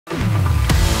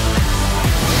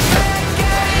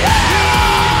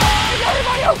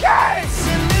Everybody okay?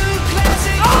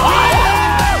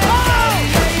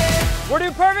 We're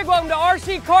doing perfect. Welcome to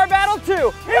RC Car Battle 2. Here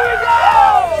we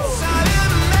go!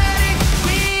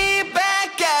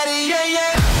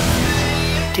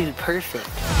 Dude, perfect.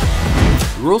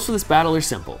 The rules for this battle are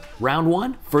simple. Round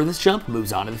 1, furthest jump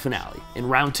moves on to the finale. In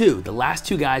round 2, the last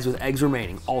 2 guys with eggs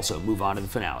remaining also move on to the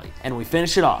finale. And we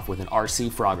finish it off with an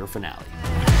RC Frogger finale.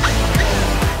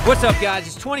 What's up, guys?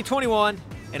 It's 2021,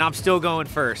 and I'm still going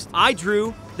first. I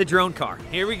drew the drone car.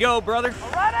 Here we go, brother. Ready?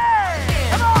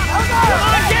 Come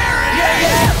on, Gary!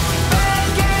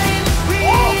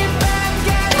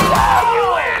 You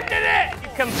landed it! You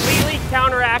completely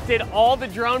counteracted all the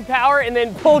drone power and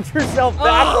then pulled yourself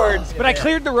backwards. But I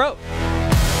cleared the road.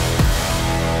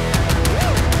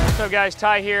 So guys,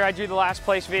 Ty here. I drew the last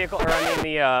place vehicle, or I mean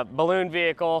the balloon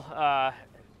vehicle.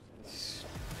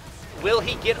 Will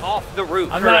he get off the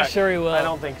roof? I'm not sure he will. I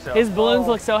don't think so. His balloons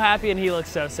look so happy and he looks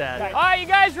so sad. All right, you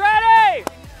guys ready?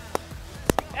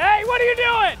 Hey, what are you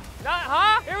doing?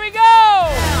 Huh? Here we go!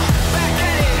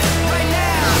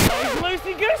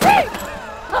 Loosey goosey!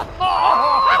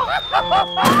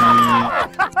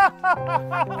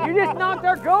 You just knocked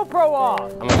our GoPro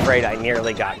off. I'm afraid I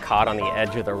nearly got caught on the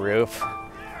edge of the roof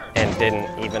and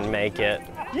didn't even make it.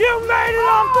 You made it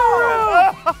off the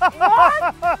roof!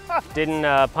 What? Didn't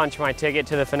punch my ticket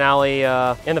to the finale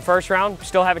in the first round.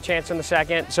 Still have a chance in the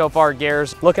second. So far,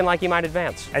 Gare's looking like he might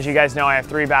advance. As you guys know, I have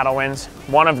 3 battle wins.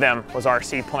 One of them was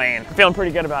RC plane. I'm feeling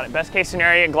pretty good about it. Best case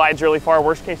scenario, it glides really far.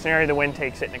 Worst case scenario, the wind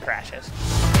takes it and it crashes.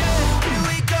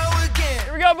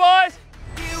 Here we go, boys!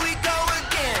 Here we go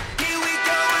again. Here we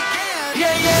go again.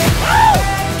 Yeah, yeah.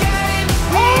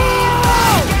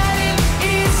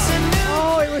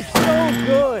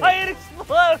 Good. It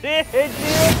exploded, dude.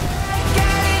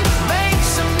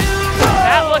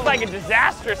 That looked like a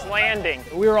disastrous landing.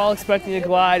 We were all expecting a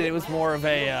glide. It was more of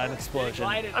an explosion.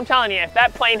 I'm telling you, if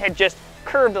that plane had just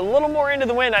curved a little more into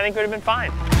the wind, I think it would have been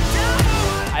fine.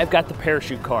 I've got the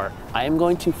parachute car. I am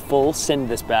going to full send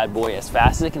this bad boy as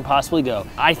fast as it can possibly go.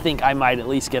 I think I might at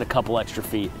least get a couple extra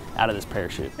feet out of this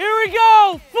parachute. Here we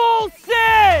go, full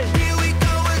send! Here we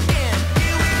go again,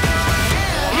 here we go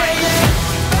again. Yeah, yeah.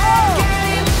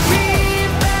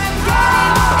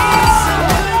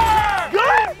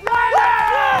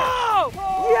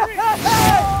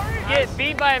 Get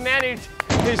beat by a man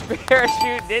whose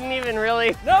parachute didn't even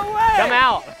really come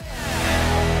out.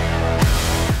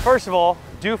 First of all,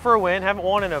 due for a win. Haven't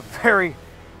won in a very,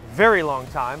 very long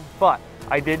time, but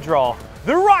I did draw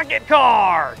the rocket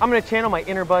car. I'm gonna channel my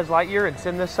inner Buzz Lightyear and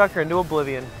send this sucker into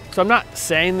oblivion. So I'm not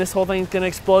saying this whole thing's gonna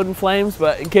explode in flames,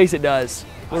 but in case it does,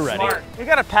 we're ready. Smart. You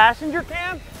got a passenger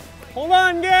cam? Hold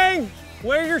on, gang.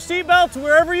 Wear your seatbelts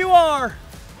wherever you are.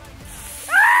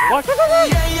 Watch it.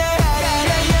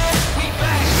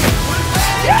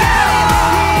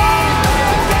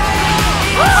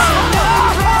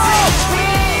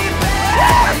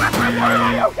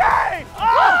 Okay!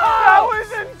 That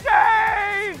was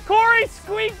insane! Corey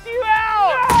squeaked you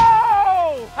out!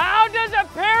 No! How does a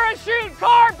parachute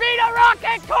car beat a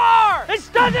rocket car? This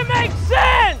doesn't make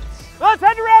sense! Let's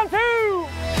head to round 2.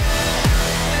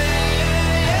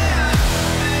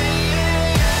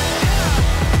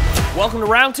 Welcome to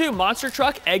round 2, Monster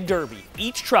Truck Egg Derby.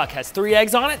 Each truck has 3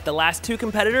 eggs on it. The last 2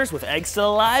 competitors with eggs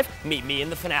still alive meet me in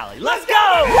the finale. Let's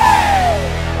go!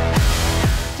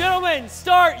 Gentlemen,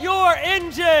 start your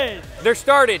engine. They're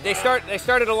started. They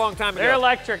started a long time ago. They're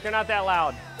electric, they're not that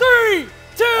loud. 3,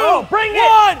 2, bring it!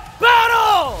 1,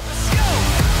 battle!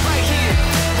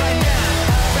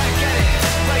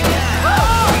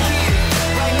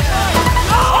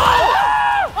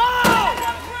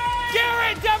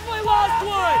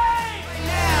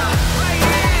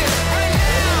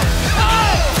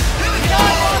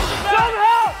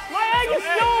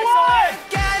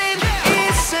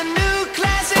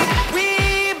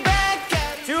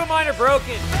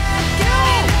 Broken.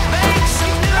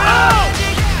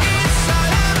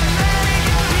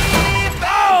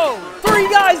 Oh! 3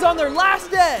 guys on their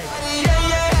last egg.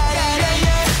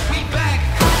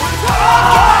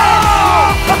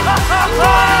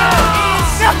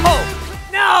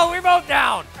 No, we're both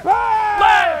down.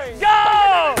 Let's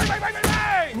go!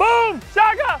 Boom,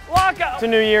 shaka, waka. It's a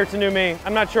new year, it's a new me.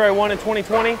 I'm not sure I won in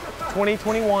 2020.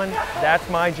 2021, that's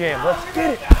my jam. Let's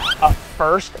get it. A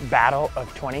first battle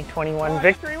of 2021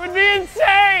 victory would be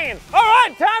insane! All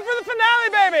right, time for the finale,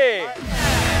 baby!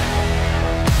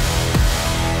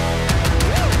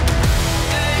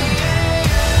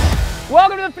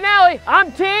 Welcome to the finale.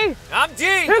 I'm T. I'm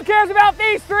G. Who cares about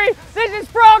these 3? This is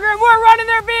Frogger, and we're running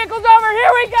their vehicles over.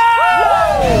 Here we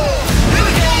go!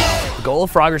 The goal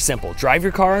of Frogger is simple. Drive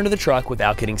your car into the truck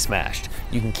without getting smashed.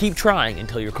 You can keep trying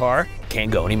until your car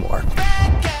can't go anymore.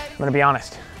 I'm gonna be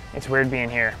honest, it's weird being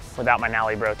here without my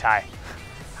Nally Bro tie.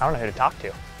 I don't know who to talk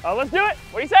to. Oh, let's do it.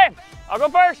 What do you say? I'll go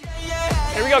first.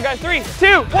 Here we go, guys. 3, 2,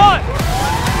 1. And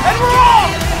we're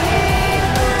off!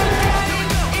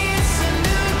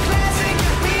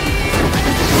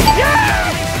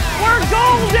 Yeah! We're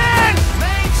golden!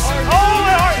 Oh,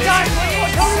 my heart, guys.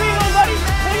 Come to me, little buddy.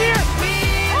 Come here.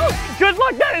 Oh, good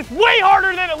luck. That is way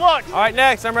harder than it looks. All right,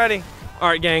 next, I'm ready. All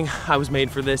right, gang, I was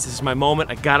made for this. This is my moment.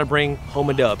 I gotta bring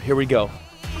home a dub. Here we go.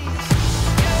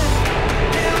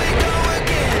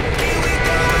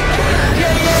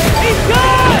 He's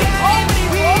good!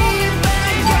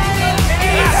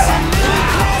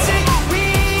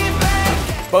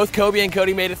 Both Kobe and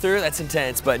Cody made it through. That's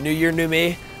intense, but new year, new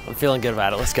me. I'm feeling good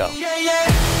about it. Let's go. Eat him!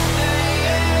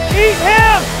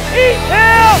 Eat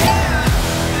him!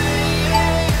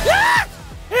 Yes!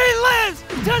 He lives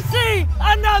to see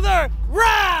another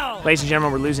round! Ladies and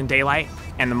gentlemen, we're losing daylight,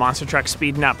 and the monster truck's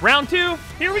speeding up. Round 2,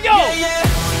 here we go! I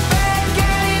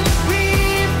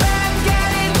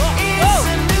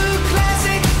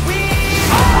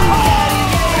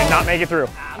did not make it through.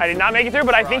 I did not make it through,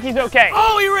 but I think he's okay.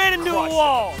 Oh, he ran into a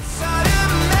wall!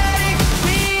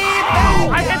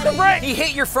 I hit the brake! He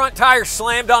hit your front tire,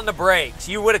 slammed on the brakes.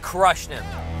 You would have crushed him.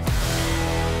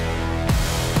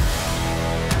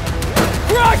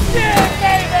 Crushed it,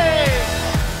 baby!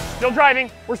 Still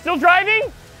driving. We're still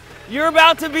driving. You're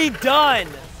about to be done.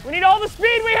 We need all the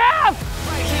speed we have.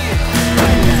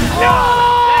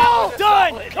 No!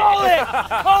 Done! Call it!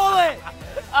 Call it!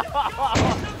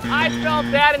 I felt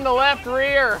that in the left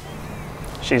rear.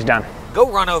 She's done.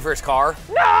 Go run over his car.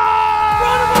 No!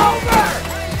 Run him over!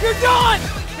 You're done!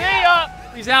 See ya!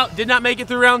 He's out. Did not make it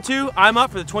through round 2. I'm up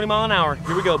for the 20 mile an hour.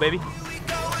 Here we go, baby.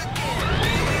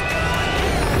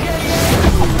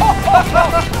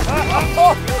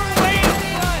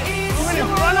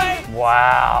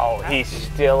 Wow, he's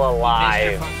still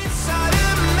alive.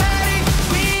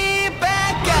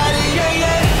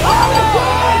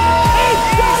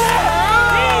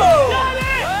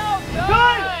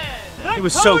 He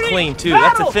was so clean, too.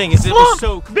 That's the thing, is it was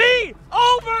so clean. Be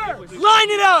over! Line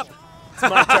it up! It's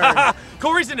my turn.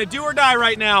 Corey's in a do or die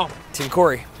right now. Team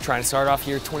Corey, trying to start off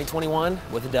year 2021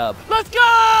 with a dub. Let's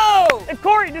go! If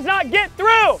Corey does not get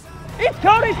through, it's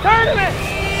Cody's tournament!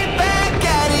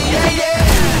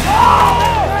 Oh!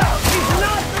 He's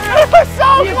not through! It was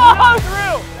so close!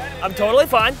 Through! I'm totally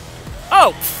fine.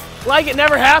 Oh, like it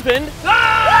never happened. Oh,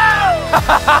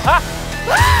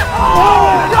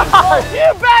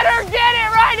 you better get it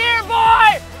right here,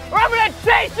 boy! Or I'm gonna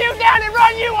chase you down and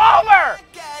run you over!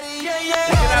 He's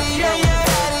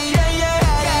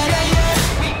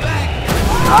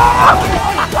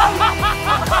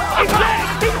dead!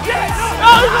 He's dead! No,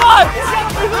 he's alive!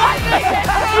 He's alive!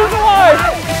 He's alive!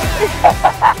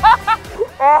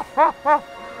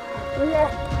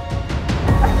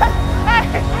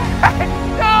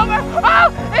 Oh,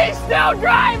 he's still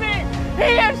driving!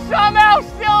 He is somehow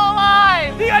still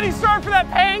alive! You got any syrup for that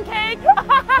pancake?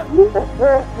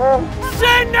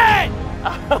 Send it!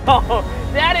 Oh,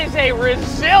 that is a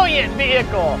resilient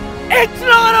vehicle. It's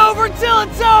not over till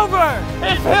it's over!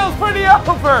 It feels pretty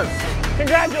over.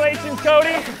 Congratulations,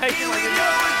 Cody. Thank you.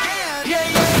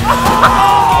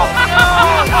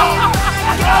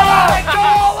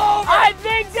 I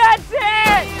think that's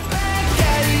it.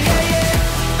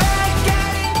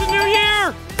 It's a new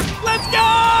year. Let's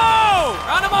go!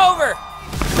 Run him over.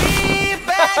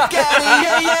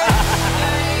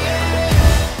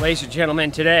 Ladies and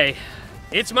gentlemen, today,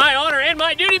 it's my honor and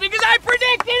my duty because I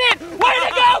predicted it! Way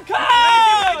to go, Coach!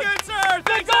 Very good, sir.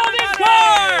 The golden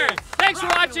card! Thanks for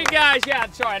watching, guys. Yeah,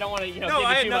 sorry, I don't want to, give I you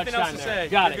had too much nothing else time to there. say.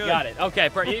 Got You're it, good. got it. Okay,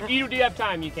 if you do have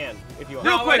time, you can, if you want.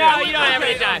 Real quick. No, you don't have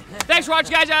any time. Thanks for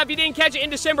watching, guys. If you didn't catch it, in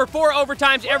December, 4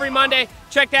 overtimes every Monday.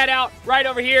 Check that out right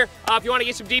over here. If you want to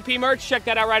get some DP merch, check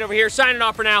that out right over here. Signing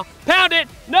off for now. Pound it,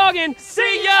 noggin,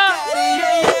 see ya!